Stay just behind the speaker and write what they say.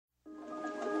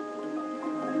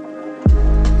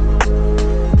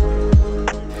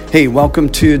Hey, welcome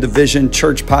to the Vision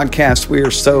Church Podcast. We are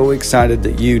so excited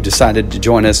that you decided to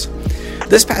join us.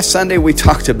 This past Sunday, we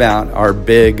talked about our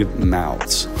big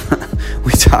mouths.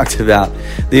 We talked about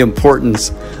the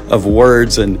importance of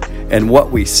words and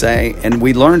what we say. And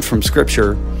we learned from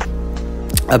Scripture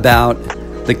about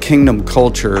the kingdom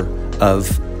culture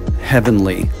of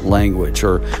heavenly language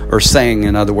or saying,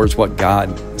 in other words, what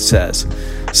God says.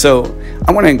 So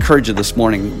I want to encourage you this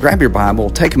morning, grab your Bible,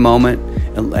 take a moment,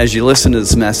 and as you listen to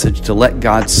this message, to let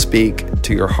God speak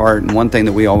to your heart. And one thing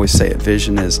that we always say at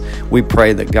Vision is we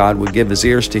pray that God would give his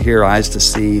ears to hear, eyes to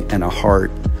see, and a heart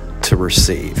to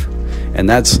receive. And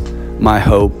that's my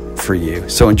hope for you.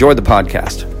 So enjoy the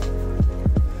podcast.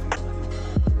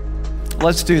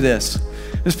 Let's do this.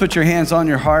 Just put your hands on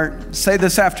your heart. Say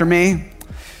this after me.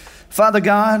 Father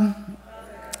God,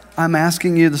 I'm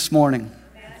asking you this morning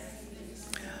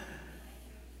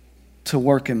to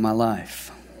work in my life.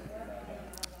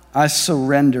 I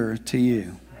surrender to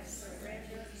you.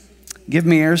 Give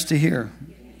me ears to hear,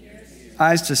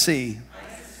 eyes to see,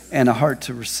 and a heart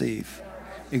to receive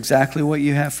exactly what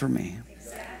you have for me.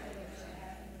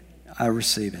 I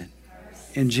receive it.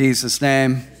 In Jesus'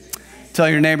 name. Tell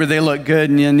your neighbor they look good,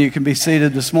 and then you can be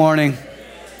seated this morning.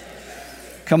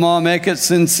 Come on, make it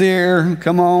sincere.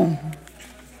 Come on.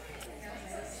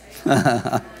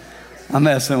 I'm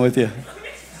messing with you.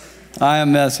 I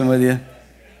am messing with you.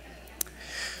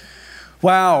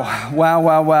 Wow.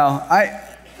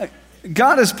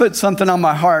 God has put something on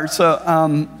my heart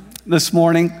this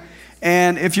morning.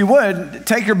 And if you would,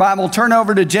 take your Bible, turn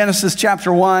over to Genesis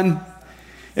chapter 1.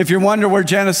 If you wonder where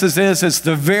Genesis is, it's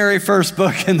the very first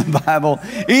book in the Bible.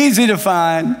 Easy to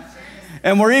find.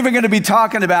 And we're even going to be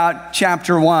talking about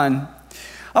chapter 1.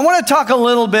 I want to talk a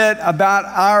little bit about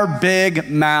our big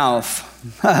mouth.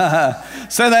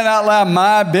 Say that out loud,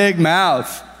 my big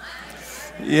mouth.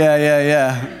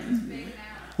 Yeah.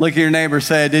 Look at your neighbor,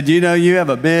 say, did you know you have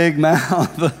a big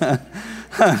mouth?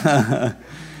 The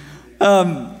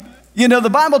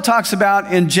Bible talks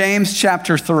about in James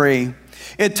chapter 3,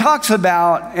 it talks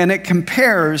about and it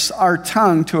compares our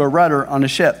tongue to a rudder on a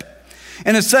ship.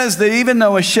 And it says that even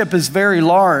though a ship is very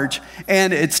large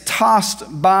and it's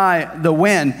tossed by the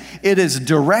wind, it is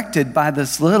directed by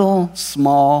this little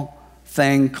small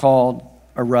thing called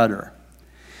a rudder.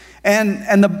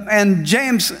 And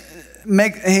James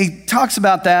he talks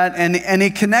about that and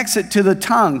he connects it to the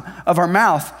tongue of our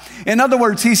mouth. In other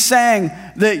words, he's saying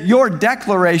that your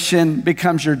declaration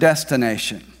becomes your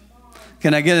destination.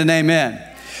 Can I get an amen?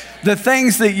 The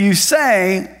things that you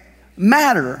say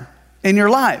matter in your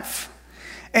life.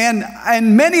 And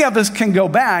many of us can go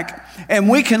back and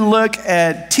we can look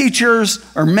at teachers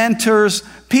or mentors,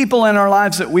 people in our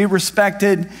lives that we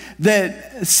respected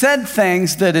that said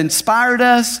things that inspired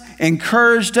us,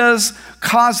 encouraged us,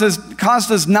 caused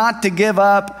us not to give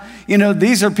up.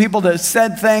 These are people that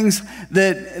said things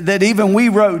that even we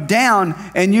wrote down,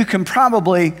 and you can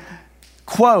probably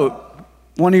quote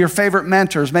one of your favorite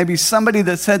mentors, maybe somebody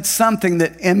that said something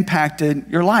that impacted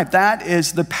your life. That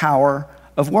is the power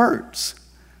of words.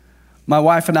 My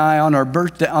wife and I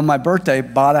on my birthday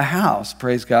bought a house,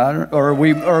 praise God, or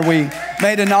we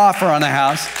made an offer on a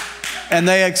house and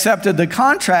they accepted the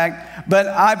contract, but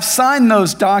I've signed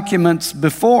those documents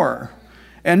before.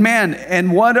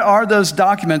 And what are those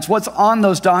documents? What's on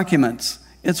those documents?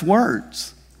 It's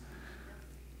words.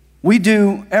 We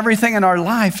do everything in our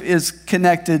life is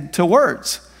connected to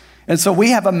words. And so we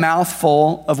have a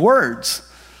mouthful of words.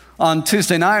 On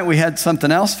Tuesday night, we had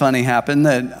something else funny happen,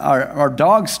 that our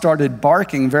dog started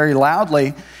barking very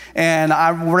loudly, and I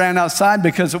ran outside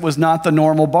because it was not the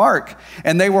normal bark.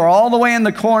 And they were all the way in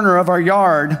the corner of our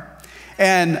yard,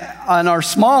 and our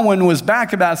small one was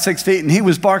back about 6 feet, and he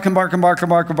was barking.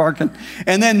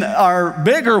 And then our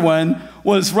bigger one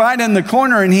was right in the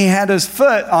corner, and he had his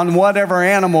foot on whatever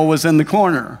animal was in the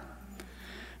corner.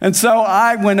 And so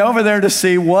I went over there to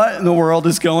see what in the world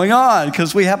is going on,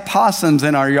 because we have possums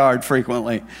in our yard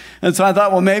frequently. And so I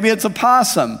thought, well, maybe it's a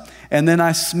possum. And then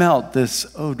I smelt this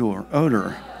odor,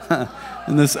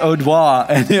 and this odor,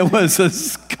 and it was a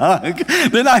skunk.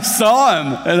 Then I saw him,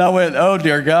 and I went, oh,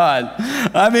 dear God.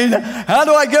 I mean, how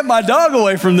do I get my dog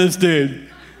away from this dude?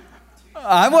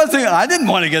 I didn't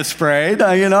want to get sprayed.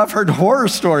 I've heard horror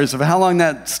stories of how long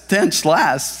that stench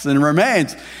lasts and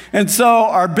remains. And so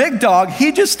our big dog,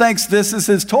 he just thinks this is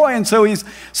his toy. And so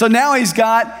now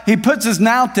he puts his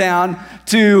snout down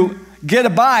to get a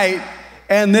bite,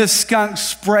 and this skunk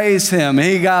sprays him.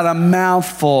 He got a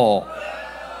mouthful.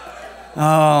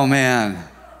 Oh, man.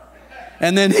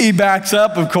 And then he backs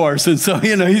up, of course. And so,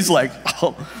 he's like,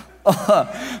 oh.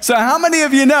 So how many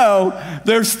of you know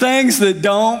there's things that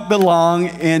don't belong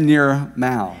in your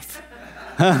mouth?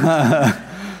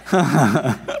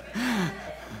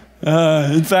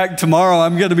 In fact, tomorrow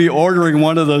I'm going to be ordering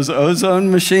one of those ozone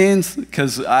machines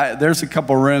because there's a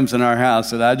couple rooms in our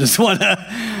house that I just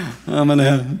I'm going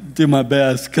to do my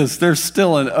best because there's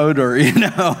still an odor,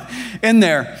 in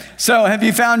there. So have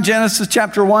you found Genesis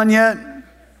chapter 1 yet?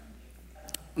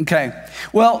 Okay.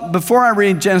 Well, before I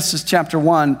read Genesis chapter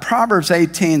 1, Proverbs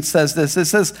 18 says this. It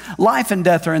says, life and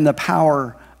death are in the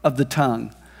power of the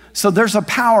tongue. So there's a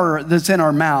power that's in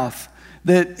our mouth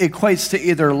that equates to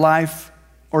either life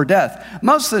or death.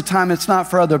 Most of the time, it's not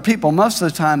for other people. Most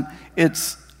of the time,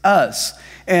 it's us.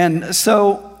 And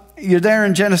so you're there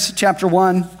in Genesis chapter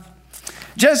 1.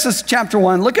 Genesis chapter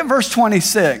 1, look at verse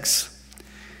 26.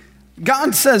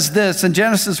 God says this in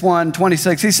Genesis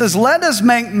 1:26. He says, let us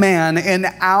make man in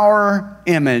our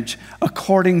image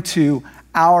according to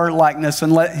our likeness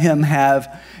and let him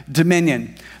have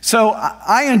dominion. So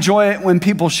I enjoy it when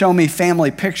people show me family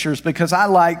pictures because I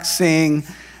like seeing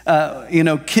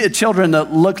children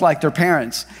that look like their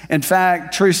parents. In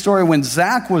fact, true story, when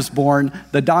Zach was born,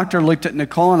 the doctor looked at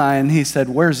Nicole and I and he said,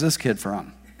 where's this kid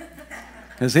from?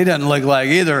 Because he doesn't look like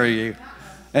either of you.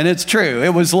 And it's true.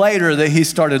 It was later that he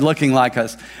started looking like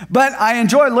us. But I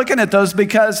enjoy looking at those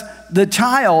because the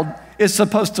child is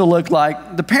supposed to look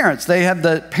like the parents. They have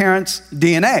the parents'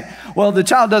 DNA. Well, the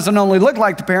child doesn't only look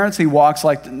like the parents, they walk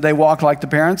like the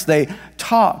parents, they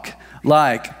talk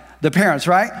like the parents,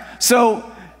 right? So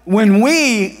when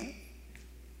we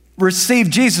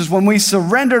received Jesus, when we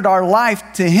surrendered our life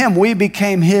to him, we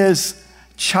became his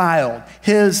child,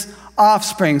 his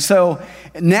offspring. So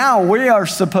now we are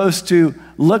supposed to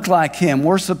look like him.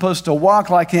 We're supposed to walk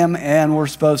like him, and we're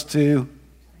supposed to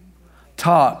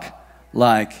talk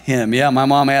like him. Yeah, my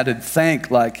mom added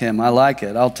think like him. I like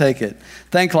it. I'll take it.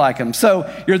 Think like him.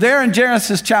 So you're there in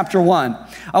Genesis chapter 1.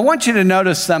 I want you to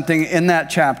notice something in that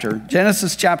chapter.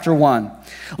 Genesis chapter 1.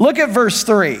 Look at verse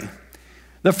 3.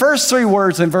 The first three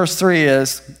words in verse 3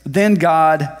 is, then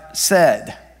God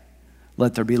said,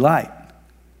 let there be light.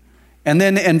 And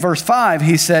then in verse 5,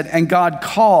 he said, and God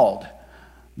called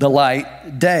the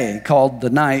light day, called the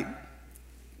night,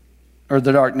 or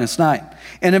the darkness night.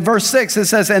 And in verse 6, it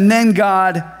says, and then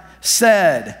God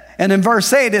said. And in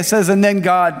verse 8, it says, and then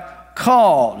God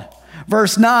called.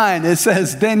 Verse 9, it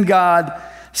says, then God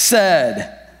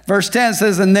said. Verse 10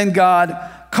 says, and then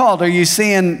God called. Are you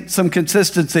seeing some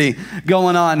consistency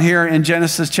going on here in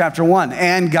Genesis chapter 1?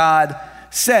 And God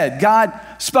said. God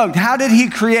spoke. How did he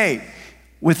create?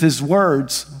 With his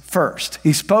words first.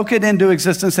 He spoke it into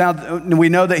existence. Now we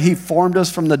know that he formed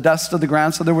us from the dust of the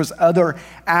ground, so there was other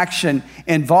action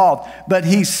involved. But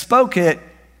he spoke it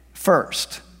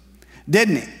first,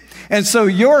 didn't he? And so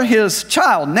you're his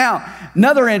child. Now,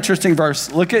 another interesting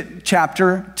verse. Look at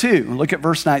chapter 2. Look at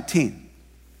verse 19.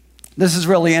 This is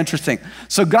really interesting.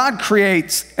 So God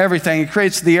creates everything. He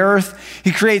creates the earth.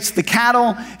 He creates the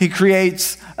cattle. He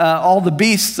creates all the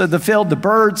beasts of the field, the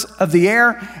birds of the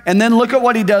air. And then look at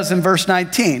what he does in verse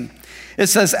 19. It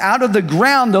says, out of the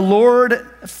ground the Lord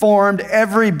formed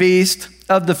every beast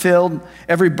of the field,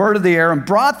 every bird of the air, and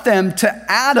brought them to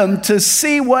Adam to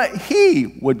see what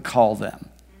he would call them.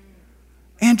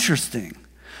 Interesting.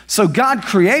 So God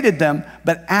created them,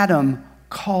 but Adam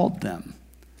called them.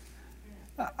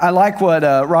 I like what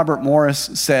Robert Morris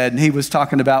said. He was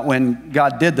talking about when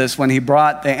God did this, when he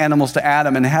brought the animals to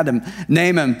Adam and had him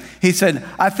name them. He said,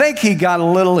 I think he got a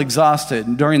little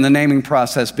exhausted during the naming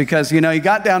process because, he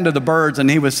got down to the birds and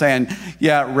he was saying,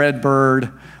 yeah, red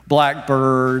bird, black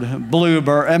bird, blue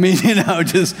bird. I mean,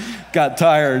 just got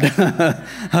tired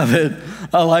of it.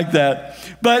 I like that.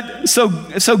 But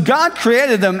so God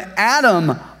created them.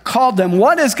 Adam called them.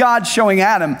 What is God showing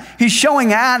Adam? He's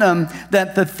showing Adam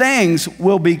that the things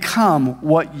will become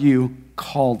what you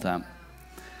call them.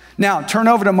 Now, turn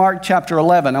over to Mark chapter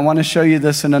 11. I want to show you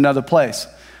this in another place.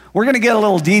 We're going to get a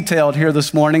little detailed here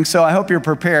this morning, so I hope you're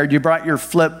prepared. You brought your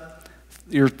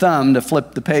thumb to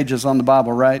flip the pages on the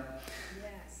Bible, right?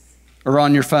 Yes. Or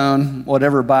on your phone,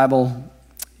 whatever Bible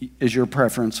is your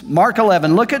preference. Mark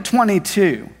 11, look at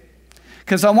 22.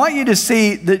 Because I want you to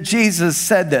see that Jesus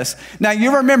said this. Now,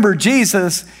 you remember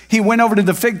Jesus, he went over to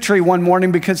the fig tree one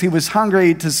morning because he was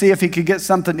hungry to see if he could get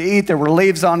something to eat. There were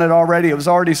leaves on it already. It was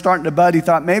already starting to bud. He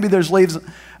thought maybe there's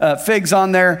figs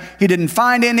on there. He didn't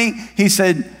find any. He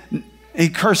said, he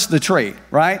cursed the tree,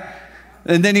 right?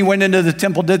 And then he went into the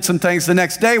temple, did some things. The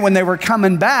next day when they were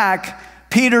coming back,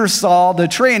 Peter saw the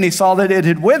tree and he saw that it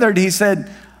had withered. He said,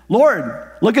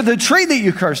 Lord, look at the tree that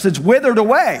you cursed. It's withered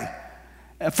away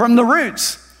from the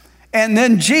roots. And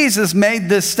then Jesus made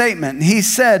this statement. He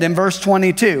said in verse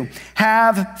 22,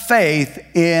 have faith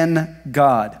in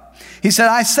God. He said,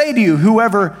 I say to you,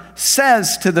 whoever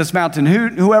says to this mountain,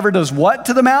 whoever does what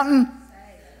to the mountain?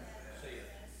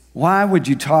 Why would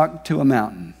you talk to a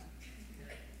mountain?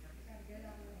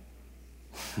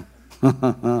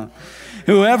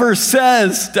 Whoever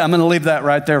says, I'm going to leave that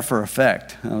right there for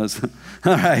effect. All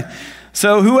right.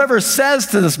 So whoever says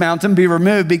to this mountain, be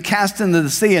removed, be cast into the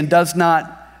sea, and does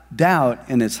not doubt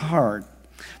in his heart,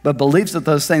 but believes that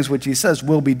those things which he says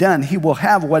will be done, he will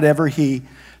have whatever he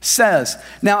says.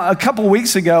 Now, a couple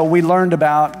weeks ago, we learned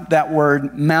about that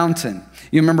word mountain.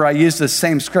 You remember I used the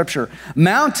same scripture.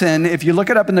 Mountain, if you look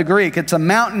it up in the Greek, it's a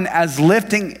mountain as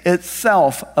lifting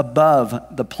itself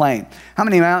above the plain. How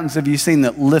many mountains have you seen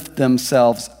that lift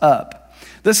themselves up?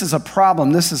 This is a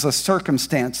problem. This is a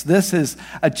circumstance. This is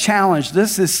a challenge.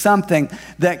 This is something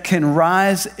that can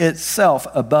rise itself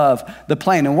above the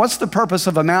plain. And what's the purpose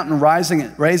of a mountain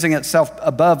raising itself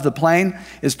above the plain?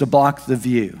 Is to block the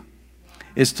view.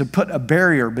 Is to put a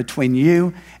barrier between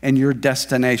you and your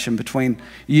destination, between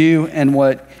you and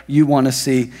what you want to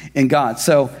see in God.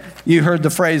 So you heard the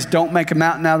phrase, don't make a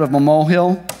mountain out of a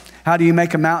molehill. How do you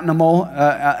make a mountain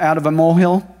out of a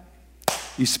molehill?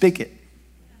 You speak it.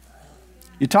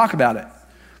 You talk about it.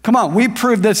 Come on, we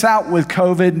proved this out with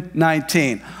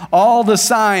COVID-19. All the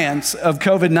science of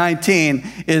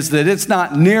COVID-19 is that it's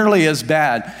not nearly as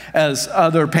bad as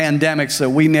other pandemics that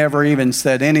we never even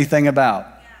said anything about.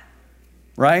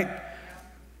 Right?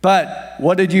 But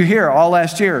what did you hear all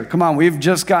last year? Come on, we've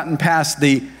just gotten past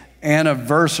the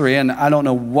anniversary, and I don't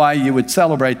know why you would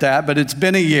celebrate that, but it's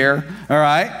been a year, all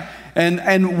right?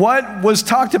 And what was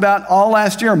talked about all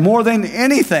last year more than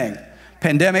anything?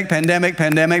 Pandemic,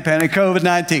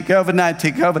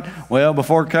 COVID-19. Well,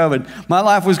 before COVID. My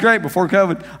life was great before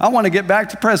COVID. I want to get back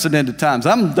to precedented times.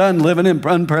 I'm done living in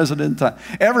unprecedented times.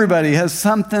 Everybody has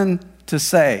something to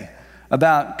say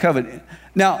about COVID.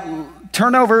 Now,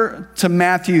 turn over to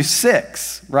Matthew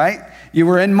 6, right? You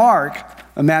were in Mark,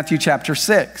 Matthew chapter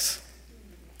 6.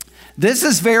 This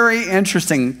is very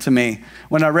interesting to me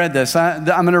when I read this. I'm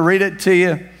going to read it to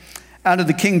you out of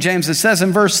the King James. It says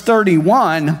in verse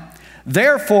 31,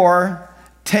 therefore,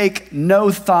 take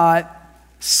no thought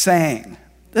saying.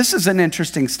 This is an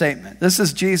interesting statement. This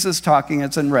is Jesus talking.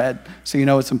 It's in red, so you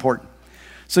know it's important.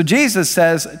 So Jesus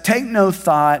says, take no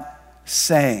thought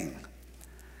saying.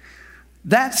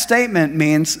 That statement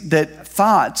means that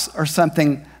thoughts are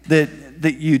something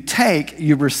that you take,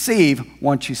 you receive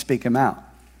once you speak them out.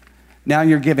 Now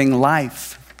you're giving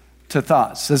life to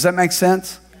thoughts. Does that make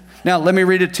sense? Now let me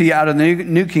read it to you out of the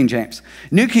New King James.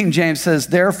 New King James says,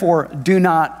 therefore do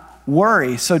not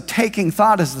worry. So taking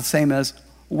thought is the same as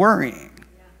worrying.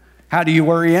 How do you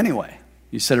worry anyway?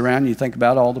 You sit around and you think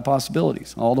about all the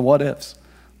possibilities, all the what ifs.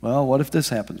 Well, what if this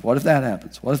happens? What if that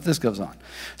happens? What if this goes on?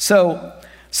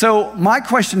 So my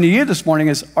question to you this morning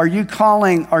is, are you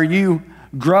growing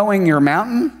your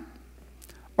mountain,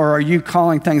 or are you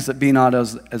calling things that be not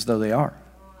as though they are?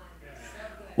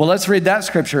 Well, let's read that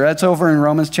scripture. That's over in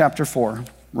Romans chapter 4.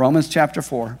 Romans chapter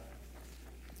 4.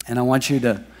 And I want you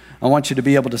to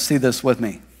be able to see this with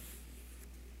me.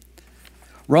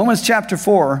 Romans chapter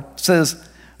 4 says,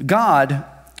 God,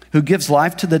 who gives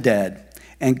life to the dead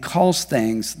and calls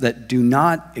things that do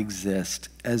not exist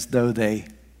as though they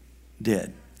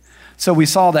did. So we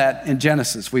saw that in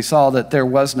Genesis. We saw that there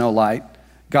was no light.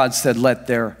 God said, let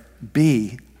there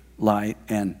be light,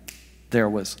 and there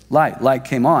was light. Light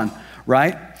came on,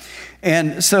 right?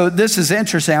 And so this is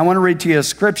interesting. I want to read to you a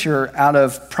scripture out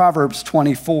of Proverbs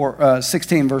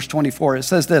 16, verse 24. It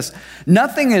says this,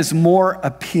 nothing is more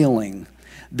appealing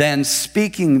than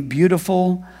speaking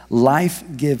beautiful,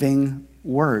 life-giving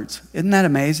words. Isn't that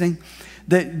amazing?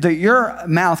 That your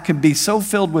mouth can be so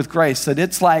filled with grace that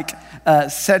it's like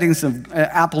settings of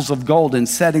apples of gold and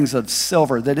settings of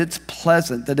silver, that it's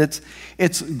pleasant, that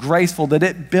it's graceful, that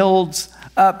it builds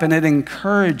up and it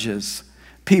encourages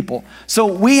people. So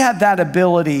we have that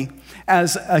ability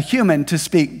as a human to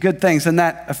speak good things, and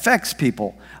that affects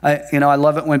people. I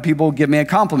love it when people give me a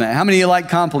compliment. How many of you like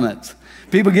compliments?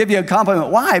 People give you a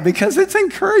compliment. Why? Because it's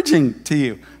encouraging to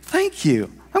you. Thank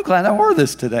you. I'm glad I wore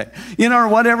this today. Or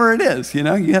whatever it is.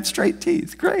 You have straight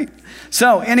teeth. Great.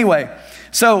 So anyway,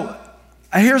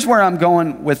 here's where I'm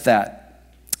going with that,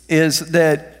 is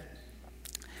that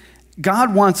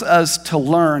God wants us to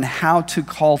learn how to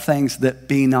call things that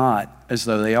be not as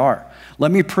though they are.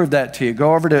 Let me prove that to you.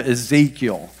 Go over to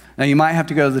Ezekiel. Now you might have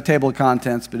to go to the table of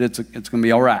contents, but it's going to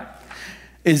be all right.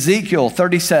 Ezekiel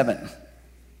 37.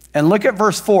 And look at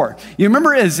verse 4. You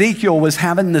remember Ezekiel was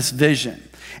having this vision,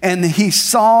 and he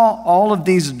saw all of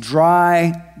these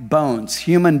dry bones,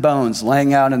 human bones,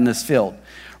 laying out in this field,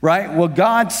 right? Well,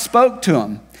 God spoke to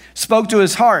him, spoke to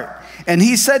his heart, And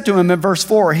he said to him in verse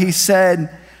 4, he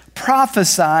said,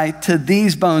 prophesy to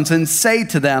these bones and say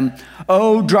to them,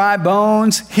 O dry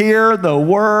bones, hear the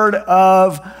word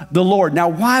of the Lord. Now,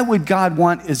 why would God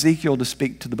want Ezekiel to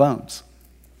speak to the bones?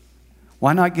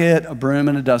 Why not get a broom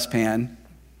and a dustpan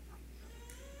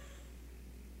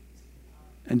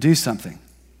and do something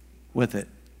with it?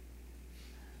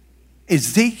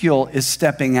 Ezekiel is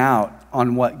stepping out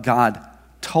on what God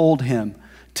told him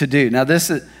to do. Now, this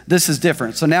is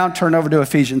different. So now turn over to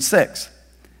Ephesians 6.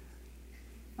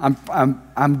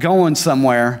 I'm going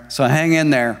somewhere, so hang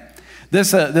in there.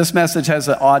 This message has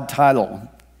an odd title.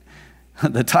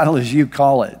 The title is You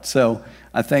Call It. So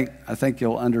I think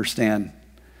you'll understand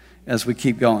as we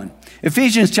keep going.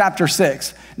 Ephesians chapter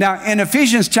 6. Now, in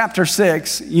Ephesians chapter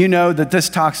 6, you know that this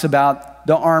talks about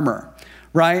the armor,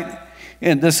 right?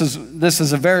 And this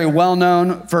is a very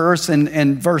well-known verse.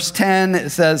 In verse 10, it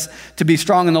says, to be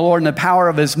strong in the Lord and the power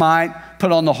of his might,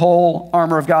 put on the whole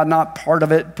armor of God, not part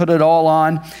of it, put it all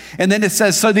on. And then it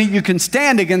says, so that you can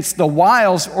stand against the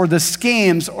wiles or the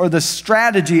schemes or the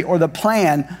strategy or the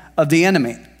plan of the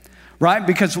enemy, right?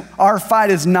 Because our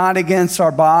fight is not against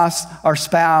our boss, our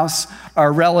spouse,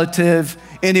 our relative,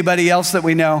 anybody else that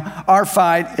we know. Our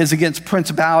fight is against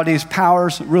principalities,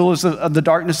 powers, rulers of the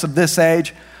darkness of this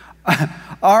age.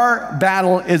 Our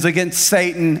battle is against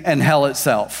Satan and hell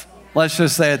itself. Let's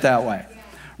just say it that way,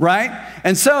 right?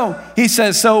 And so he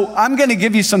says, so I'm going to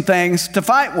give you some things to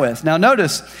fight with. Now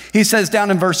notice, he says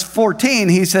down in verse 14,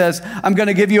 he says, I'm going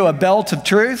to give you a belt of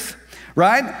truth,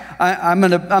 right? I'm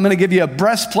going to give you a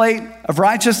breastplate of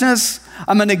righteousness.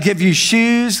 I'm going to give you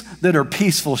shoes that are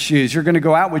peaceful shoes. You're going to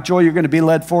go out with joy. You're going to be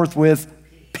led forth with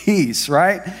peace,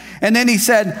 right? And then he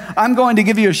said, I'm going to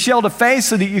give you a shield of faith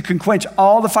so that you can quench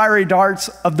all the fiery darts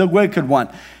of the wicked one.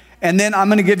 And then I'm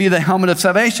going to give you the helmet of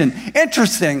salvation.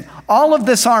 Interesting. All of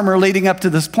this armor leading up to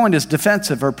this point is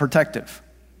defensive or protective.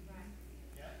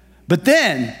 But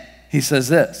then he says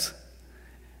this,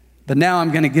 but now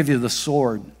I'm going to give you the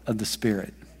sword of the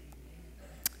Spirit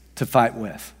to fight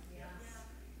with.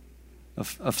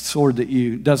 A sword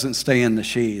that doesn't stay in the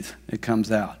sheath. It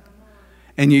comes out.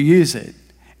 And you use it.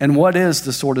 And what is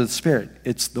the sword of the Spirit?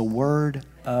 It's the word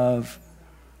of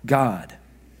God.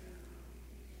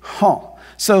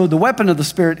 So the weapon of the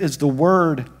Spirit is the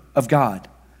word of God.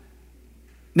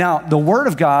 Now, the word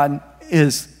of God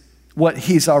is what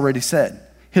he's already said,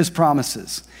 his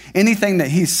promises. Anything that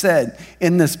he said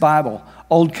in this Bible,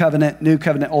 Old Covenant, New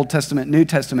Covenant, Old Testament, New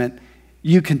Testament,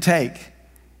 you can take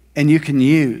and you can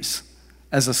use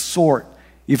as a sword.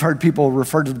 You've heard people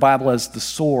refer to the Bible as the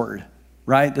sword,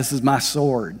 right? This is my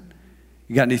sword.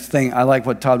 You got anything? I like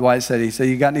what Todd White said. He said,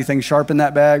 you got anything sharp in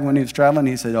that bag when he was traveling?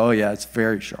 He said, oh yeah, it's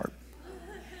very sharp.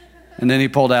 And then he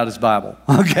pulled out his Bible.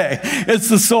 Okay, it's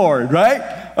the sword,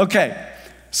 right? Okay,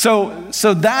 so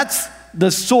that's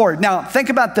the sword. Now, think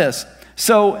about this.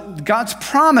 So God's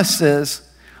promises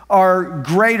are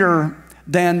greater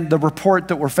than the report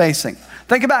that we're facing.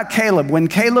 Think about Caleb. When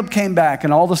Caleb came back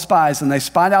and all the spies, and they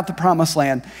spied out the promised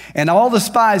land, and all the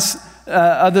spies,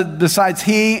 besides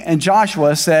he and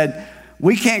Joshua, said,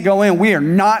 we can't go in. We are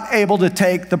not able to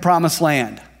take the promised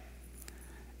land.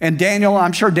 And Daniel,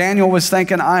 I'm sure Daniel was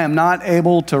thinking, I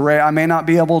may not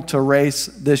be able to race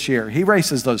this year. He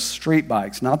races those street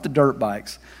bikes, not the dirt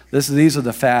bikes. These are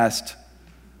the fast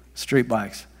street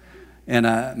bikes. And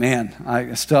man,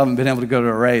 I still haven't been able to go to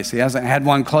a race. He hasn't had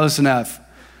one close enough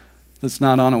that's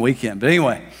not on a weekend. But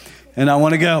anyway, and I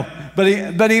want to go.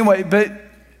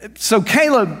 So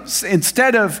Caleb,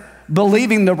 instead of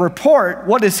believing the report,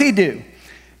 what does he do?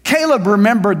 Caleb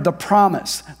remembered the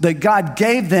promise that God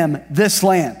gave them this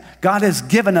land. God has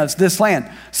given us this land.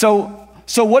 So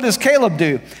what does Caleb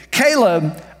do?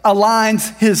 Caleb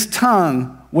aligns his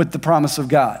tongue with the promise of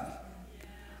God.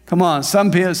 Come on, some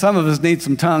of us need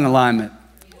some tongue alignment.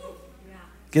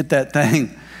 Get that thing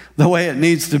the way it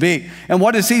needs to be. And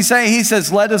what does he say? He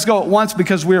says, let us go at once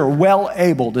because we are well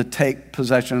able to take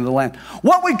possession of the land.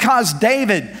 What would cause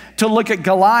David to look at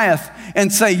Goliath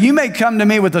and say, you may come to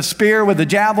me with a spear, with a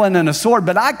javelin and a sword,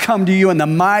 but I come to you in the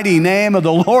mighty name of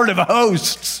the Lord of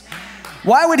hosts?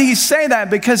 Why would he say that?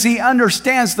 Because he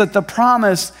understands that the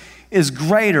promise is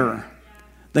greater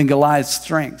than Goliath's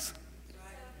strength.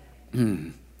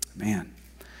 Man,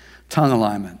 tongue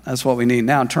alignment. That's what we need.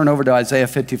 Now turn over to Isaiah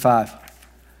 55.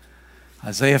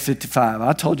 Isaiah 55.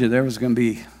 I told you there was going to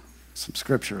be some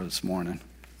scripture this morning.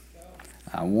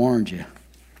 I warned you.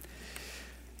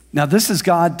 Now this is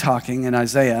God talking in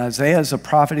Isaiah. Isaiah is a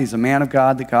prophet. He's a man of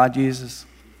God that God uses.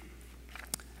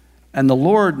 And the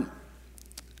Lord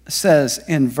says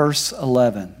in verse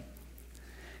 11,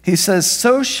 he says,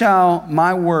 so shall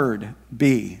my word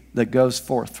be that goes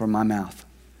forth from my mouth.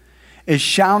 it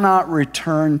shall not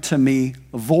return to me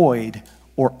void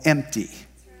or empty,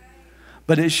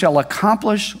 but it shall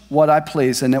accomplish what I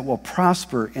please, and it will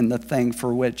prosper in the thing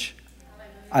for which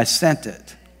I sent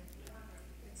it.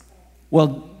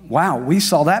 Well, wow, we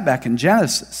saw that back in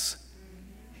Genesis.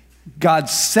 God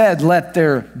said, let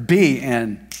there be,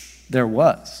 and there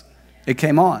was. It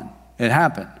came on. It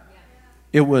happened.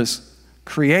 It was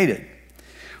created.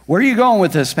 Where are you going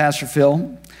with this, Pastor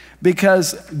Phil?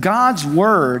 Because God's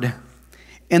word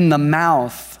in the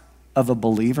mouth of a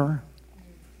believer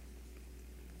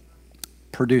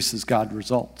produces God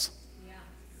results.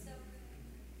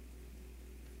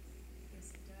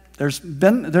 There's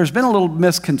been a little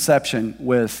misconception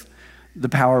with the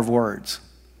power of words.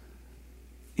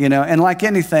 And like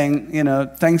anything,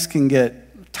 things can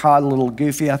get taught a little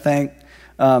goofy, I think.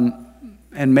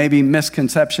 And maybe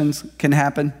misconceptions can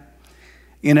happen.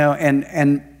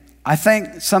 And I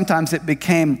think sometimes it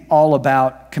became all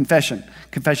about confession.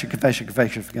 Confession.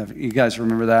 You guys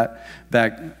remember that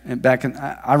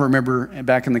I remember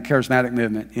back in the charismatic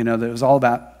movement, that it was all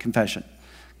about confession.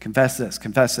 Confess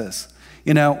this.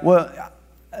 Well,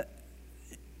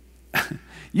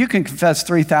 you can confess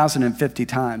 3,050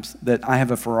 times that I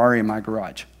have a Ferrari in my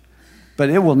garage, but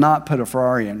it will not put a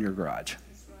Ferrari in your garage.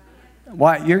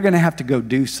 Why? You're going to have to go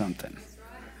do something.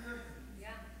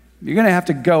 You're going to have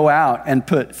to go out and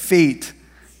put feet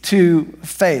to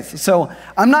faith. So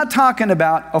I'm not talking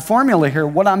about a formula here.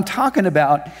 What I'm talking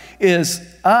about is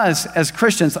us as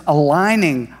Christians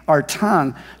aligning our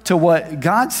tongue to what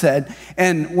God said.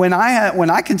 And when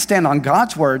I can stand on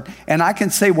God's word and I can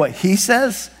say what he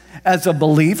says as a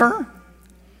believer,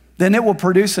 then it will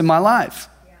produce in my life.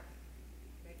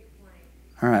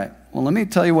 All right. Well, let me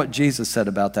tell you what Jesus said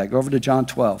about that. Go over to John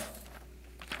 12.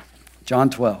 John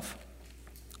 12.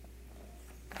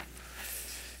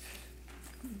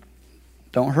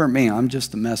 Don't hurt me. I'm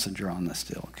just a messenger on this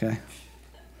deal, okay?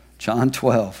 John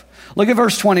 12. Look at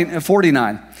verse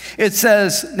 49. It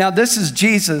says, now this is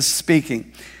Jesus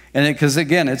speaking, and because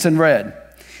again, it's in red.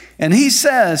 And he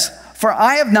says, for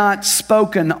I have not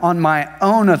spoken on my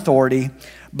own authority,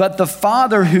 but the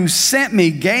Father who sent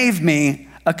me gave me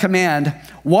a command,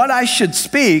 what I should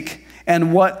speak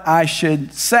and what I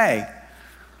should say.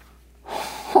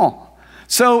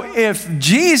 So if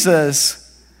Jesus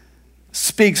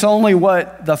speaks only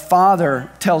what the Father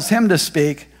tells him to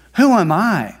speak, who am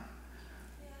I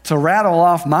to rattle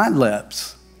off my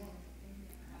lips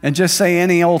and just say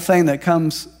any old thing that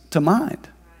comes to mind?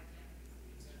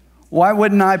 Why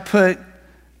wouldn't I put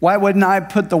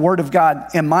the word of God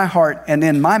in my heart and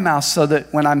in my mouth so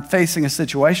that when I'm facing a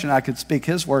situation, I could speak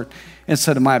his word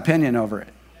instead of my opinion over it?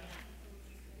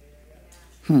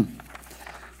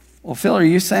 Well, Phil, are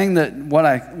you saying that what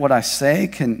I say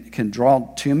can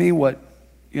draw to me what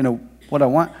I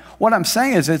want? What I'm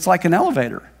saying is it's like an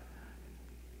elevator.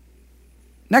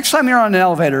 Next time you're on an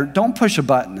elevator, don't push a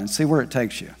button and see where it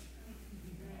takes you.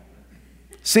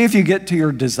 See if you get to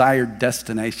your desired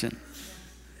destination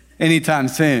anytime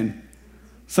soon.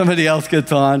 Somebody else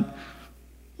gets on.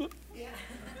 We're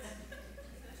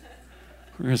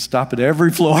going to stop at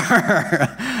every floor.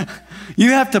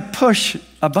 You have to push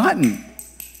a button.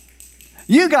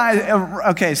 You guys,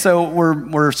 okay, so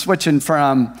we're switching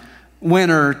from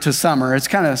winter to summer. It's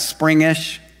kind of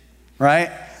springish, right?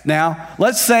 Now,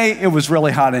 let's say it was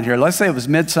really hot in here. Let's say it was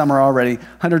midsummer already,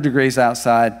 100 degrees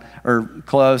outside, or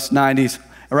close, 90s,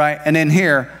 right? And in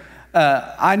here,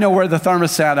 I know where the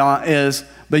thermostat is,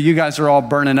 but you guys are all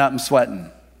burning up and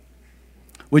sweating.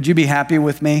 Would you be happy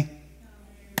with me?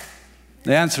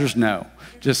 The answer is no.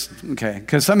 Just, okay,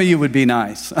 because some of you would be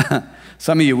nice.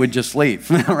 Some of you would just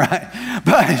leave, right?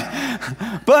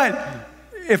 But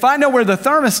if I know where the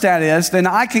thermostat is, then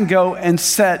I can go and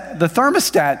set the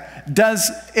thermostat.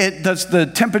 Does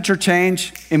the temperature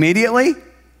change immediately?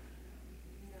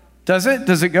 Does it?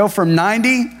 Does it go from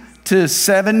 90 to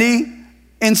 70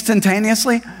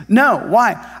 instantaneously? No.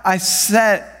 Why? I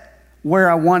set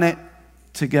where I want it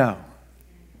to go.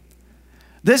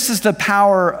 This is the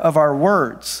power of our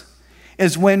words,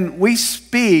 is when we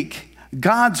speak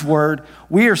God's word,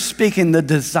 we are speaking the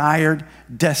desired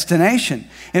destination.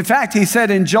 In fact, he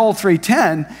said in Joel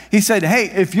 3:10, he said, hey,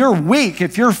 if you're weak,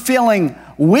 if you're feeling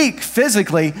weak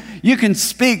physically, you can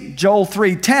speak Joel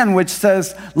 3:10, which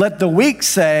says, let the weak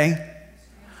say,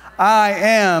 I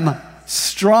am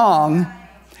strong,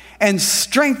 and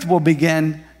strength will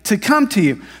begin to come to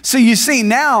you. So you see,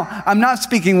 now I'm not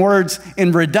speaking words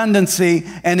in redundancy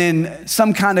and in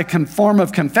some kind of form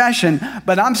of confession,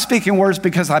 but I'm speaking words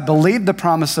because I believe the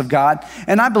promise of God.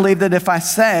 And I believe that if I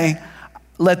say,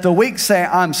 let the weak say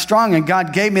I'm strong, and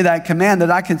God gave me that command, that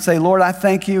I can say, Lord, I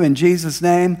thank you in Jesus'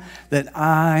 name that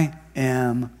I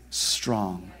am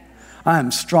strong. I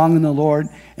am strong in the Lord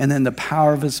and in the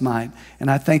power of his might. And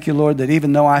I thank you, Lord, that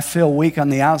even though I feel weak on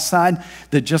the outside,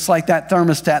 that just like that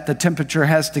thermostat, the temperature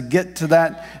has to get to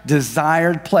that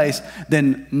desired place,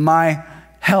 then my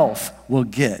health will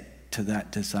get to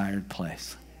that desired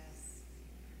place.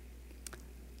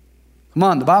 Come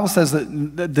on, the Bible says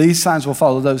that these signs will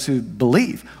follow those who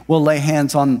believe. We'll lay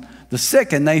hands on the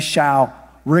sick and they shall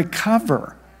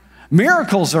recover.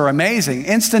 Miracles are amazing.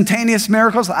 Instantaneous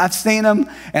miracles, I've seen them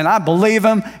and I believe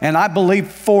them and I believe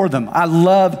for them. I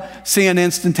love seeing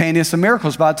instantaneous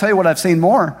miracles, but I'll tell you what I've seen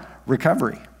more,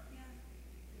 recovery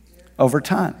over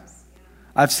time.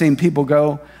 I've seen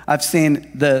people I've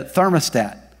seen the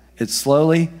thermostat, it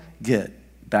slowly get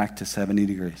back to 70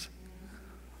 degrees.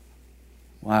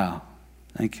 Wow.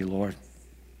 Thank you, Lord.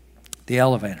 The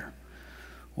elevator.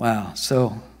 Wow.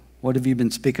 So what have you been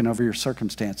speaking over your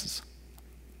circumstances?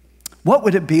 What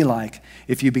would it be like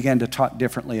if you began to talk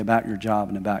differently about your job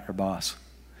and about your boss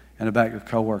and about your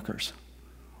coworkers?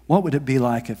 What would it be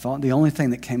like if the only thing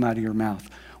that came out of your mouth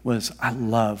was, I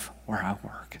love where I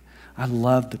work. I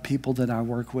love the people that I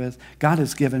work with. God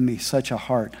has given me such a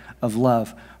heart of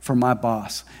love for my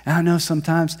boss. And I know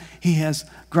sometimes he has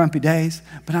grumpy days,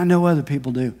 but I know other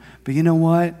people do. But you know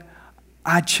what?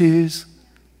 I choose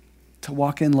to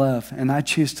walk in love, and I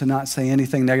choose to not say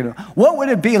anything negative. What would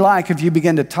it be like if you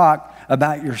begin to talk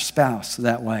about your spouse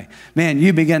that way? Man,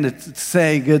 you begin to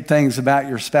say good things about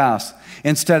your spouse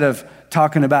instead of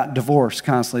talking about divorce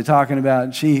constantly, talking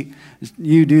about you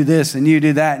do this and you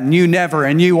do that and you never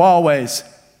and you always.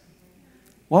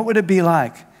 What would it be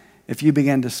like if you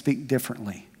began to speak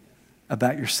differently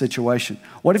about your situation?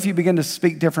 What if you begin to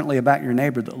speak differently about your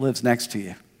neighbor that lives next to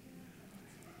you?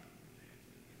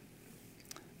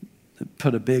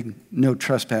 Put a big no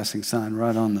trespassing sign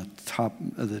right on the top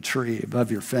of the tree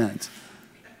above your fence.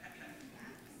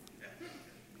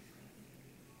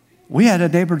 We had a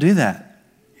neighbor do that.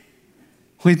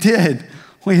 We did.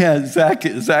 We had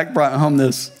Zach brought home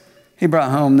this, what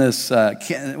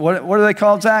are they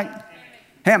called, Zach?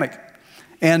 Hammock.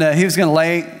 And he was going to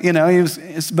lay,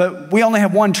 but we only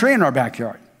have one tree in our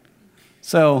backyard.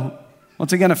 So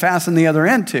what's he going to fasten the other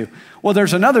end to? Well,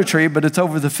 there's another tree, but it's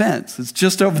over the fence. It's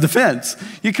just over the fence.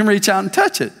 You can reach out and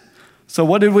touch it. So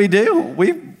what did we do?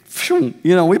 We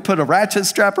put a ratchet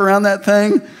strap around that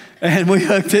thing, and we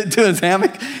hooked it to his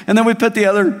hammock, and then we put the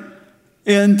other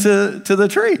end to the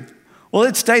tree. Well,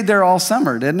 it stayed there all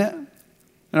summer, didn't it?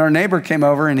 And our neighbor came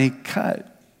over, and he cut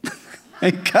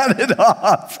it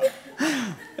off.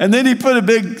 And then he put a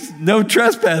big no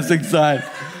trespassing sign.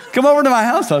 Come over to my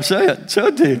house, I'll show it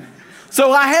to you.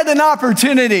 So I had an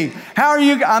opportunity.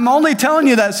 I'm only telling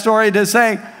you that story to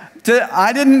say,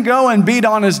 I didn't go and beat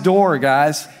on his door,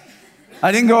 guys.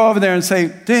 I didn't go over there and say,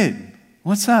 dude,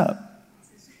 what's up?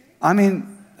 I mean,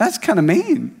 that's kind of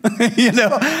mean.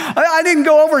 I didn't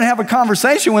go over and have a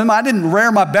conversation with him. I didn't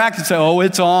rear my back and say, oh,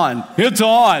 it's on. It's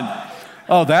on.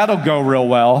 Oh, that'll go real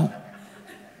well.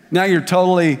 Now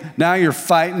you're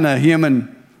fighting a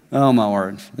human. Oh, my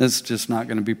word. It's just not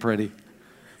going to be pretty.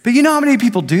 But you know how many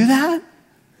people do that?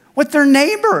 With their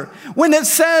neighbor. When it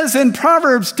says in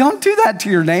Proverbs, don't do that to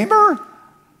your neighbor.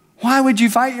 Why would you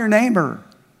fight your neighbor?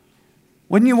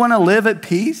 Wouldn't you want to live at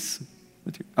peace?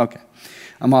 Okay,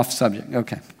 I'm off subject.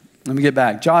 Okay, let me get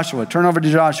back. Joshua, turn over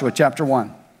to Joshua chapter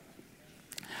 1.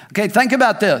 Okay, think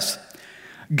about this.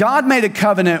 God made a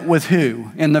covenant with who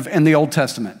in the Old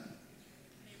Testament?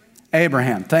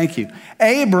 Abraham, thank you.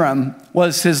 Abram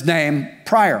was his name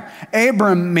prior.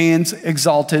 Abram means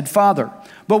exalted father.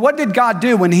 But what did God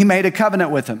do when he made a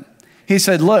covenant with him? He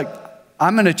said, look,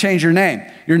 I'm going to change your name.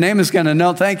 Your name is going to,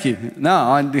 no, thank you.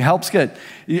 No, help's good.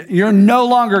 You're no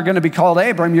longer going to be called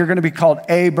Abram. You're going to be called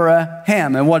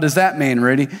Abraham. And what does that mean,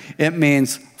 Rudy? It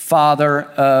means father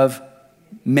of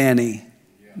many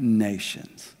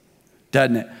nations,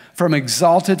 doesn't it? From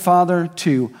exalted father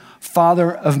to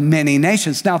father of many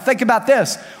nations. Now think about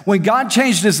this. When God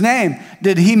changed his name,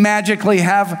 did he magically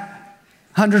have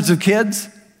hundreds of kids?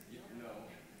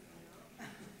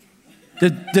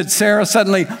 Did Sarah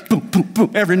suddenly, boom, boom,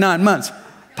 boom, every 9 months,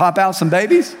 pop out some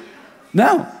babies?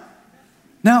 No,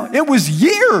 it was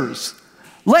years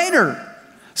later.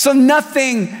 So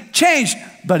nothing changed,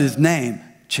 but his name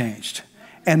changed.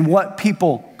 And what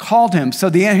people called him.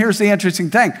 So here's the interesting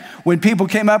thing. When people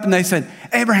came up and they said,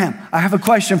 Abraham, I have a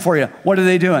question for you. What are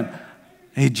they doing?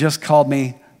 He just called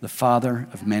me the father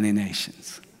of many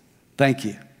nations. Thank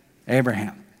you,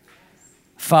 Abraham,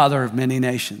 father of many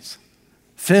nations.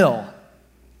 Phil,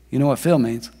 you know what Phil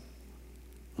means?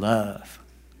 Love.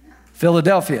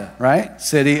 Philadelphia, right?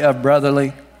 City of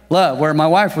brotherly love, where my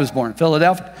wife was born,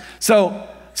 Philadelphia. So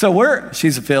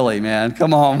she's a Philly, man.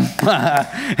 Come on.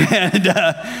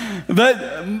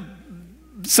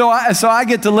 So I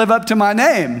get to live up to my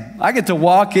name. I get to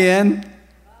walk in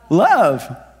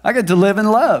love. I get to live in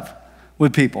love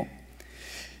with people.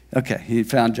 Okay, he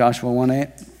found Joshua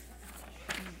 1:8.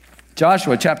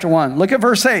 Joshua chapter 1. Look at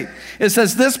verse 8. It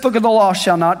says, this book of the law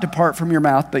shall not depart from your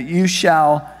mouth, but you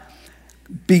shall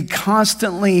be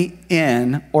constantly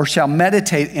in, or shall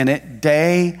meditate in it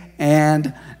day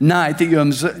and night,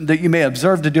 that you may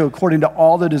observe to do according to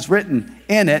all that is written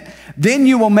in it. Then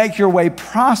you will make your way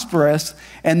prosperous,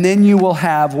 and then you will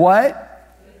have what?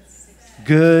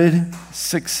 Good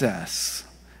success.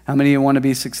 How many of you want to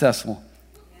be successful?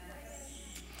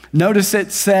 Notice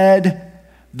it said,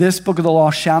 this book of the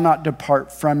law shall not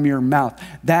depart from your mouth.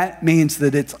 That means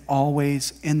that it's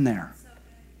always in there.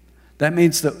 That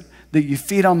means that you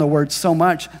feed on the word so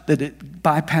much that it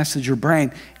bypasses your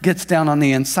brain, gets down on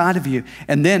the inside of you.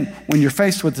 And then when you're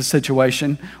faced with a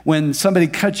situation, when somebody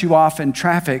cuts you off in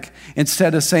traffic,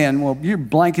 instead of saying, well, you're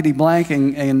blankety blank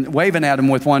and waving at them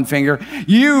with one finger,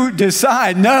 you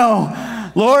decide,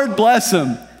 no, Lord bless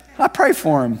him. I pray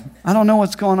for him. I don't know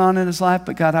what's going on in his life,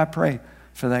 but God, I pray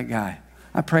for that guy.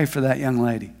 I pray for that young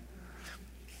lady.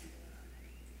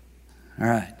 All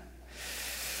right.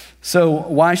 So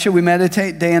why should we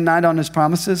meditate day and night on his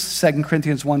promises? 2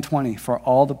 Corinthians 1:20, for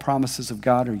all the promises of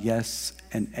God are yes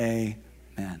and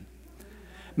amen.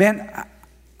 Man,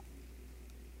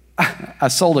 I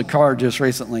sold a car just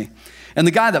recently, and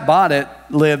the guy that bought it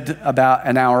lived about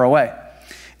an hour away.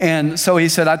 And so he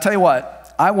said, I tell you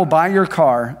what, I will buy your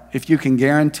car if you can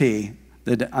guarantee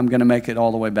that I'm going to make it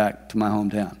all the way back to my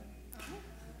hometown.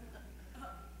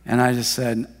 And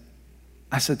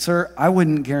I said, sir, I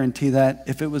wouldn't guarantee that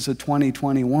if it was a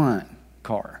 2021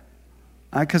 car.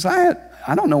 Because I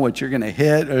don't know what you're going to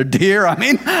hit or deer. I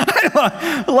mean,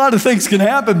 a lot of things can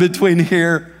happen between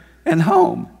here and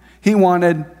home. He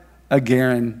wanted a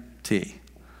guarantee.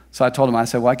 So I told him, I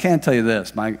said, well, I can't tell you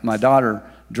this. My daughter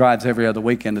drives every other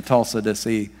weekend to Tulsa to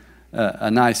see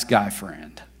a nice guy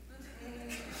friend.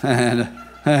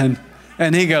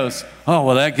 And he goes, oh,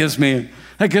 well, that gives me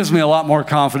a lot more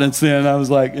confidence then. I was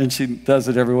like, and she does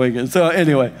it every weekend. So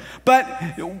anyway,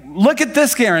 but look at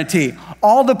this guarantee.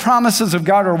 All the promises of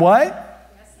God are what?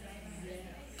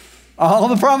 All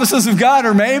the promises of God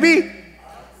are maybe?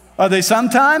 Are they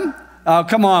sometime? Oh,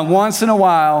 come on, once in a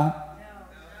while.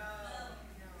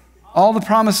 All the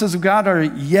promises of God are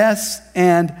yes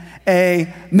and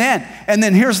amen. And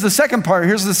then here's the second part.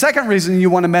 Here's the second reason you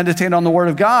want to meditate on the Word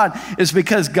of God is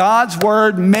because God's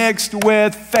Word mixed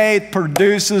with faith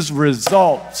produces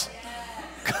results.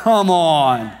 Come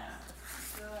on.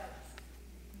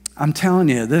 I'm telling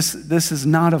you, this is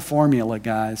not a formula,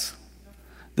 guys.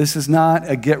 This is not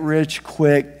a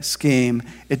get-rich-quick scheme.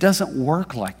 It doesn't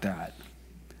work like that.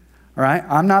 All right?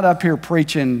 I'm not up here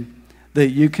preaching that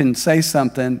you can say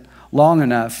something long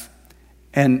enough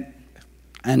and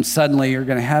suddenly you're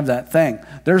going to have that thing.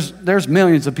 There's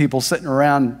millions of people sitting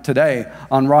around today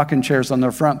on rocking chairs on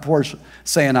their front porch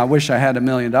saying, I wish I had $1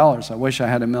 million. I wish I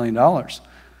had $1 million.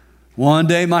 One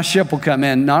day my ship will come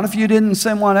in. Not if you didn't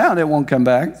send one out, it won't come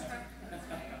back.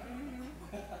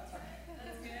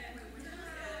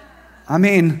 I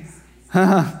mean,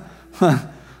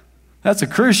 that's a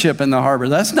cruise ship in the harbor.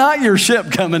 That's not your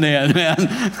ship coming in,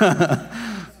 man.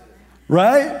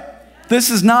 Right? This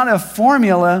is not a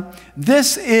formula.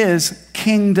 This is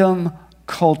kingdom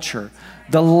culture.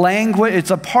 The language,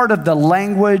 it's a part of the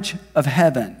language of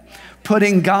heaven.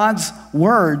 Putting God's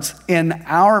words in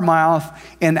our mouth,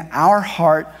 in our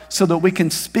heart, so that we can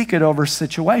speak it over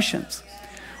situations.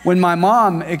 When my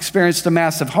mom experienced a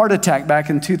massive heart attack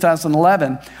back in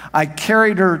 2011,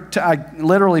 I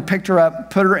literally picked her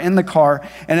up, put her in the car,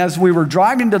 and as we were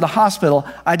driving to the hospital,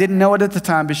 I didn't know it at the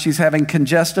time, but she's having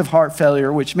congestive heart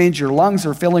failure, which means your lungs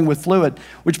are filling with fluid,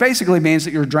 which basically means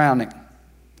that you're drowning.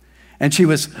 And she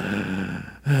was,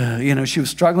 she was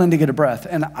struggling to get a breath,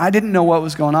 and I didn't know what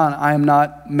was going on. I am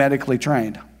not medically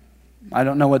trained. I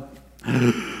don't know what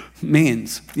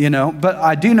means, but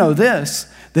I do know this,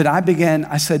 that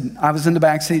I said, I was in the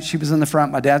back seat, she was in the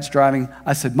front, my dad's driving.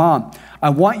 I said, Mom, I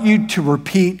want you to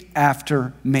repeat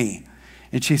after me.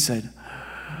 And she said,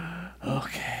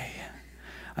 okay.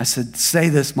 I said, say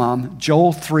this, Mom.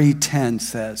 Joel 3:10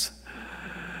 says,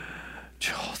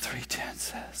 Joel 3:10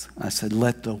 says, I said,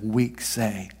 let the weak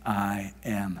say, I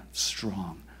am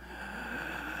strong.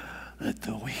 Let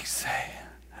the weak say,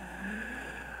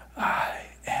 I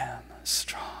am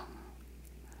strong.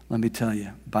 Let me tell you,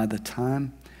 by the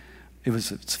time,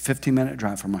 it's a 15-minute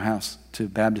drive from our house to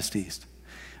Baptist East.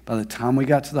 By the time we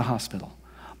got to the hospital,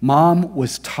 Mom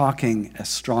was talking as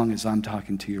strong as I'm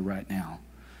talking to you right now.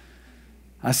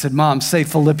 I said, Mom, say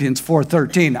Philippians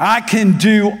 4:13. I can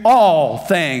do all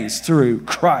things through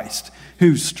Christ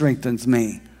who strengthens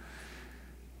me.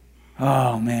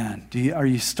 Oh man, are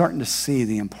you starting to see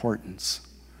the importance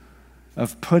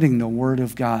of putting the Word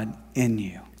of God in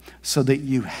you so that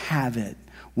you have it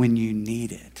when you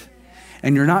need it?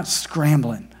 And you're not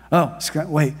scrambling. Oh,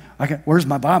 wait, where's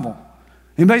my Bible?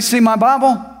 Anybody see my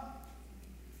Bible?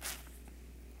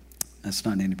 That's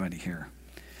not anybody here.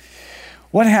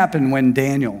 What happened when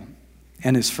Daniel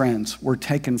and his friends were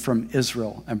taken from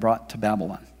Israel and brought to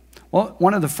Babylon? Well,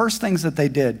 one of the first things that they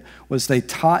did was they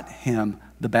taught him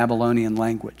the Babylonian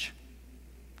language,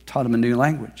 taught him a new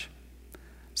language.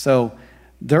 So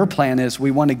their plan is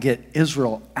we want to get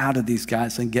Israel out of these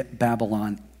guys and get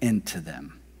Babylon into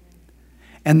them.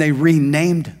 And they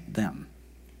renamed them.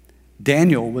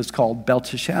 Daniel was called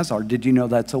Belteshazzar. Did you know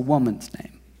that's a woman's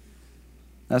name?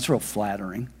 That's real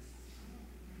flattering.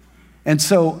 And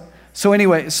so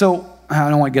anyway, I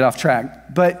don't want to get off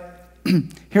track, but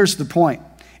here's the point,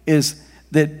 is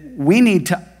that we need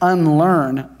to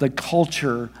unlearn the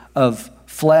culture of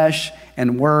flesh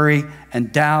and worry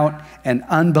and doubt and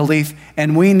unbelief,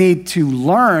 and we need to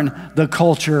learn the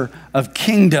culture of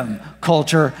kingdom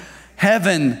culture,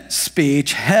 heaven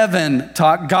speech, heaven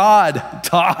talk, God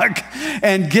talk,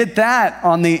 and get that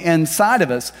on the inside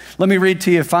of us. Let me read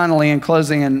to you finally in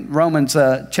closing in Romans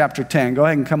chapter 10. Go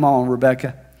ahead and come on,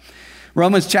 Rebecca.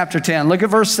 Romans chapter 10. Look at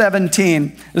verse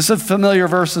 17. This is a familiar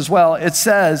verse as well. It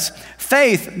says,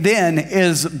 faith then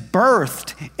is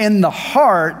birthed in the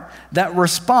heart that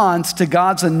responds to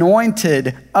God's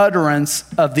anointed utterance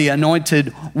of the anointed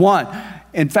one.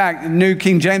 In fact, New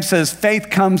King James says, faith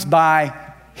comes by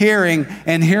hearing,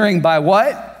 and hearing by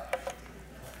what?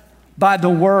 By the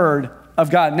Word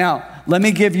of God. Now, let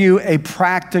me give you a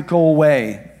practical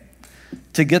way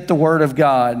to get the Word of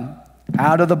God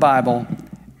out of the Bible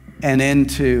and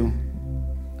into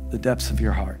the depths of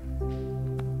your heart.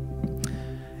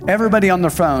 Everybody on their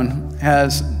phone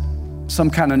has some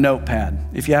kind of notepad.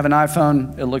 If you have an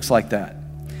iPhone, it looks like that.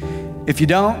 If you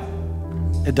don't,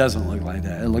 it doesn't look like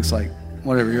that. It looks like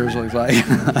whatever yours looks like.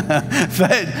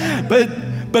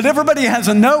 But everybody has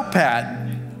a notepad.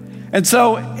 And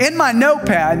so in my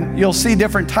notepad, you'll see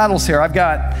different titles here. I've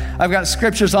got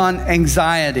scriptures on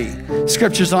anxiety,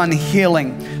 scriptures on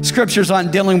healing, scriptures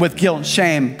on dealing with guilt,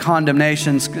 shame,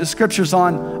 condemnation, scriptures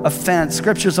on offense,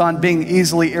 scriptures on being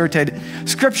easily irritated,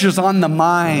 scriptures on the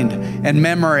mind and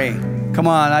memory. Come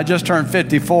on, I just turned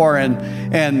 54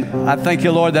 and I thank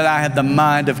you, Lord, that I had the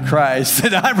mind of Christ,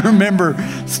 that I remember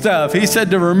stuff. He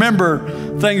said to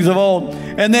remember things of old.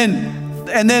 And then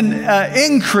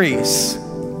increase.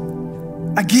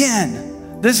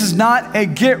 Again, this is not a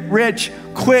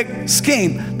get-rich-quick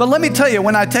scheme. But let me tell you,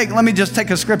 let me just take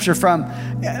a scripture from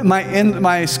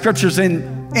my scriptures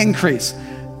in increase.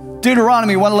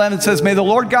 Deuteronomy 1:11 says, may the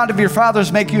Lord God of your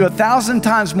fathers make you 1,000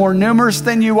 times more numerous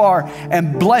than you are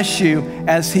and bless you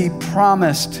as he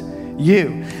promised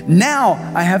you. Now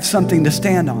I have something to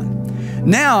stand on.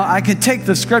 Now I can take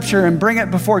the scripture and bring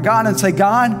it before God and say,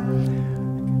 God,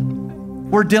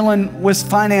 we're dealing with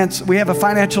finance. We have a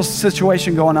financial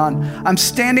situation going on. I'm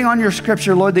standing on your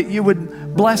scripture, Lord, that you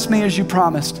would bless me as you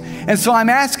promised. And so I'm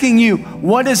asking you,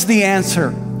 what is the answer?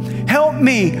 Help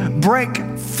me break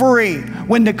free.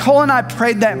 When Nicole and I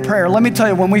prayed that prayer, let me tell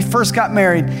you, when we first got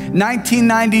married,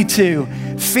 1992,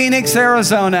 Phoenix,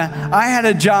 Arizona, I had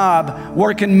a job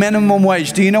working minimum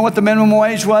wage. Do you know what the minimum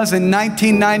wage was? In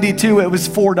 1992, it was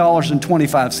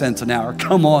 $4.25 an hour.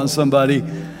 Come on, somebody.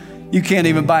 You can't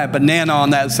even buy a banana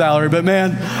on that salary. But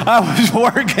man, I was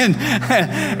working,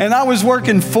 and I was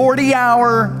working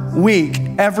 40-hour week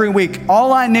every week.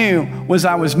 All I knew was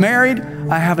I was married,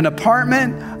 I have an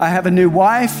apartment, I have a new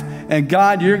wife, and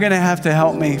God, you're gonna have to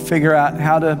help me figure out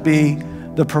how to be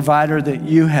the provider that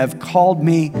you have called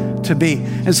me to be.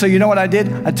 And so you know what I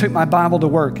did? I took my Bible to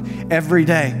work every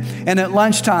day. And at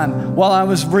lunchtime, while I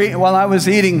was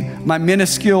eating my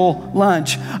minuscule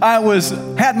lunch, I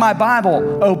had my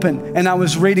Bible open and I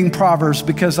was reading Proverbs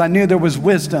because I knew there was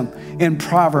wisdom in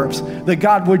Proverbs, that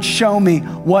God would show me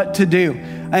what to do.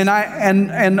 And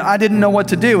I didn't know what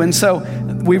to do. And so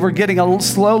we were getting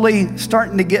slowly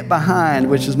starting to get behind,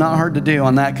 which is not hard to do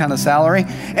on that kind of salary.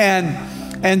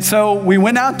 And so we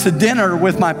went out to dinner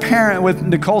with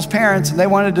Nicole's parents, and they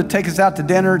wanted to take us out to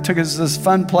dinner, took us to this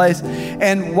fun place.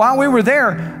 And while we were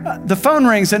there, the phone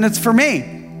rings, and it's for me.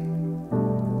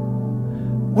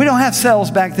 We don't have cells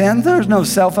back then. There was no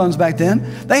cell phones back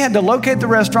then. They had to locate the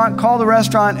restaurant, call the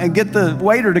restaurant, and get the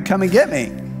waiter to come and get me.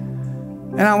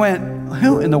 And I went,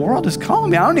 who in the world is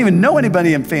calling me? I don't even know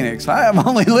anybody in Phoenix. I have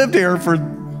only lived here for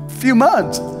a few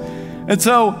months. And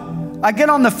so I get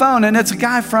on the phone, and it's a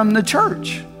guy from the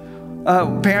church,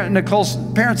 Nicole's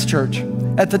parents' church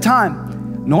at the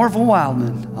time, Norval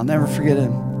Wildman. I'll never forget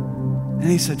him. And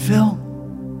he said, Phil,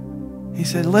 he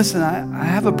said, listen, I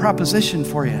have a proposition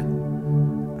for you.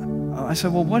 I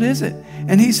said, well, what is it?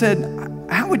 And he said,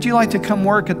 how would you like to come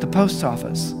work at the post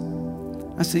office?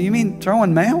 I said, you mean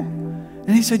throwing mail?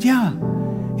 And he said, yeah.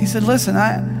 He said, listen,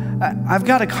 I've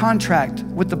got a contract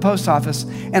with the post office,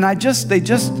 and they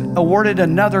just awarded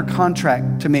another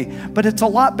contract to me, but it's a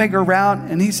lot bigger route.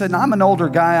 And he said, I'm an older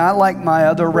guy. I like my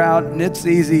other route, and it's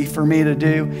easy for me to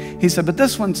do. He said, but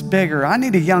this one's bigger. I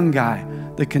need a young guy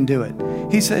that can do it.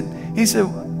 He said,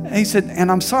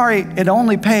 and I'm sorry, it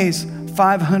only pays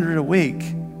 $500 a week.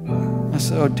 I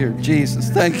said, oh, dear Jesus,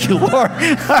 thank you, Lord.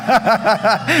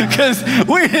 Because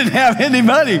we didn't have any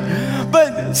money.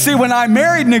 But see, when I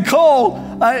married Nicole,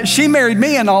 she married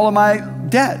me in all of my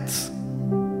debts.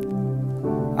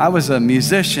 I was a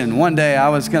musician. One day I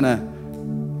was going to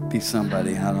be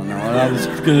somebody. I don't know what I was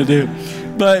going to do.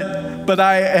 But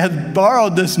I had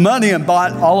borrowed this money and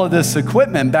bought all of this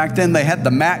equipment. Back then they had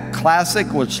the Mac Classic,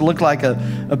 which looked like a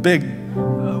big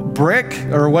brick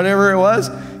or whatever it was,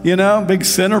 big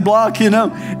center block, and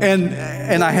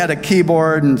I had a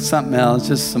keyboard and something else,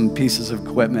 just some pieces of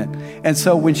equipment. And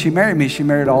so when she married me, she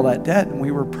married all that debt, and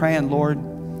we were praying, Lord,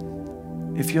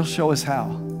 if you'll show us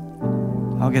how,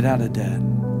 I'll get out of debt,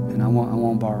 and I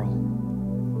won't borrow.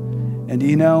 And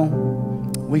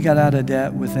we got out of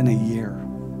debt within a year.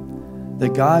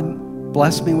 That God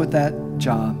blessed me with that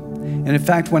job. And in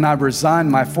fact, when I resigned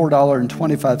my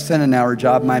 $4.25 an hour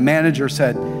job, my manager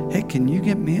said, hey, can you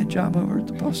get me a job over at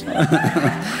the post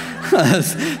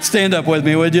office? Stand up with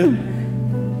me, would you?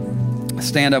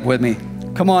 Stand up with me.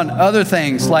 Come on, other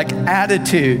things like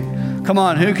attitude. Come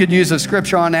on, who could use a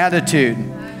scripture on attitude?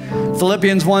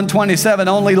 Philippians 1:27,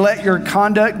 only let your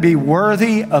conduct be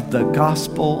worthy of the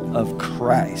gospel of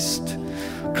Christ.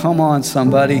 Come on,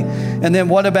 somebody. And then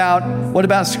what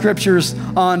about scriptures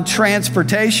on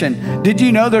transportation? Did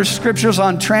you know there's scriptures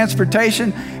on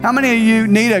transportation? How many of you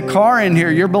need a car in here?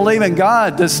 You're believing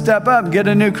God to step up and get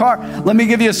a new car. Let me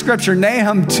give you a scripture,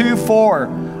 Nahum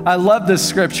 2:4. I love this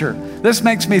scripture. This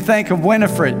makes me think of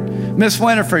Winifred. Miss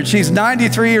Winifred, she's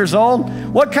 93 years old.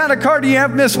 What kind of car do you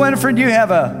have, Miss Winifred? You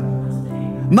have a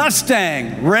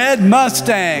Mustang, red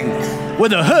Mustang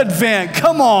with a hood vent.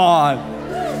 Come on.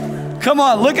 Come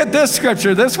on, look at this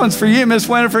scripture. This one's for you, Miss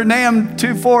Winifred. Nahum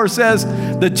 2:4 says,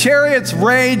 the chariots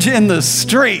rage in the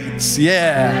streets.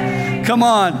 Yeah. Come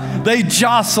on. They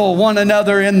jostle one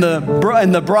another in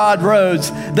the broad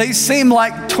roads. They seem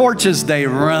like torches. They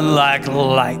run like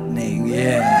lightning.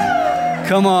 Yeah.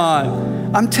 Come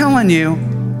on. I'm telling you,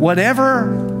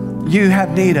 whatever you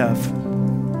have need of,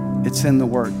 it's in the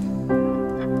Word.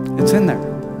 It's in there.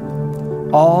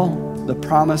 All the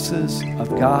promises of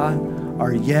God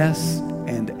are yes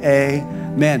and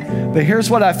amen. But here's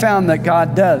what I found that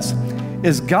God does,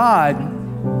 is God,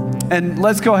 and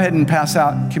let's go ahead and pass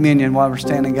out communion while we're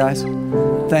standing, guys.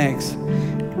 Thanks.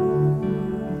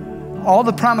 All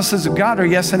the promises of God are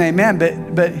yes and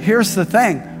amen, but here's the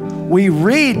thing. We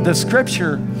read the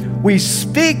scripture, we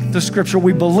speak the scripture,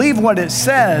 we believe what it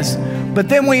says, but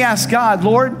then we ask God,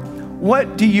 Lord,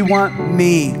 what do you want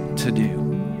me to do?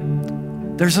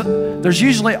 There's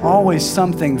usually always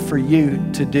something for you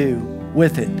to do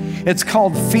with it. It's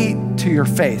called feet to your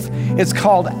faith. It's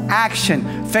called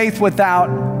action. Faith without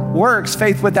works,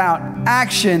 faith without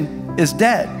action is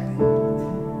dead.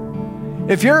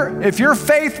 If you're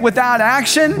faith without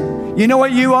action, you know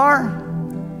what you are?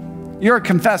 You're a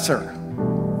confessor.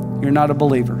 You're not a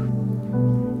believer.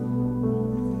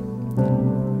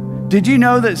 Did you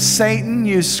know that Satan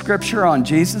used scripture on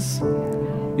Jesus?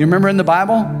 You remember in the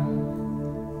Bible?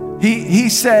 He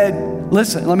said,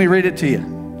 listen, let me read it to you.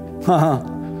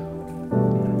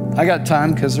 I got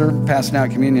time because they're passing out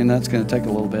communion. That's going to take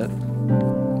a little bit.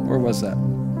 Where was that?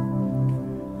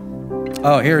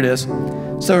 Oh, here it is.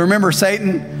 So remember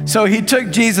Satan? So he took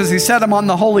Jesus, he set him on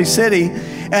the holy city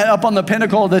and up on the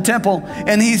pinnacle of the temple.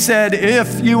 And he said,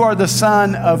 if you are the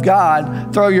Son of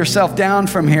God, throw yourself down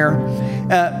from here.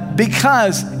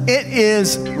 Because it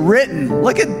is written.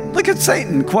 Look at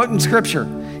Satan quoting scripture.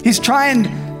 He's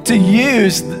trying to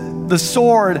use the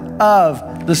sword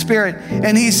of the Spirit.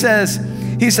 And he says,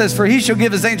 for he shall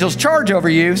give his angels charge over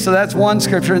you. So that's one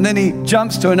scripture. And then he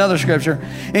jumps to another scripture.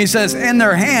 And he says, in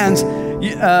their hands,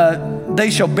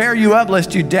 they shall bear you up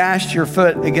lest you dash your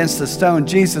foot against the stone.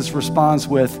 Jesus responds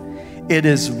with, it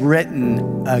is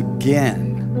written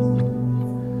again,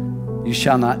 you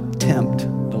shall not tempt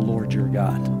the Lord your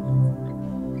God.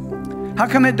 How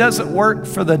come it doesn't work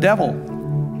for the devil?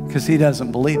 Because he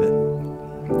doesn't believe it.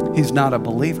 He's not a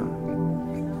believer.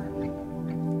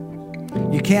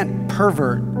 You can't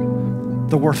pervert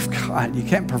the Word of God. You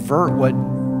can't pervert what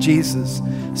Jesus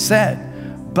said.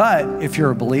 But if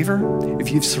you're a believer,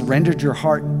 if you've surrendered your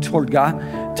heart to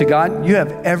God, you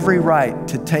have every right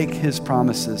to take His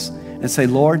promises and say,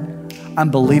 Lord,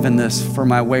 I'm believing this for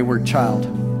my wayward child.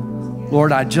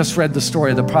 Lord, I just read the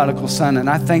story of the prodigal son, and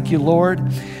I thank you,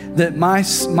 Lord, that my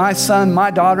son,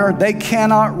 my daughter, they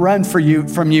cannot run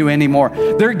from you anymore.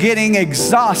 They're getting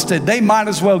exhausted. They might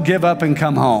as well give up and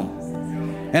come home.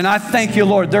 And I thank you,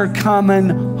 Lord, they're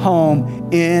coming home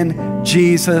in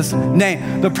Jesus'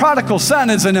 name. The prodigal son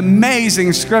is an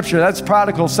amazing scripture. That's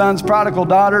prodigal sons, prodigal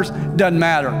daughters, doesn't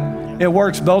matter. It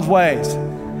works both ways.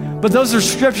 But those are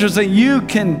scriptures that you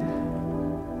can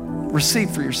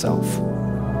receive for yourself.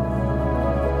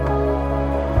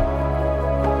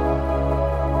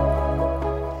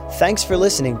 Thanks for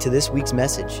listening to this week's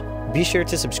message. Be sure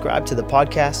to subscribe to the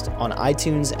podcast on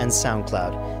iTunes and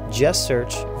SoundCloud. Just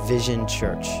search Vision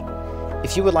Church.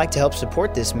 If you would like to help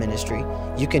support this ministry,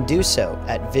 you can do so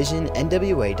at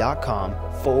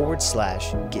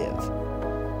visionnwa.com/give.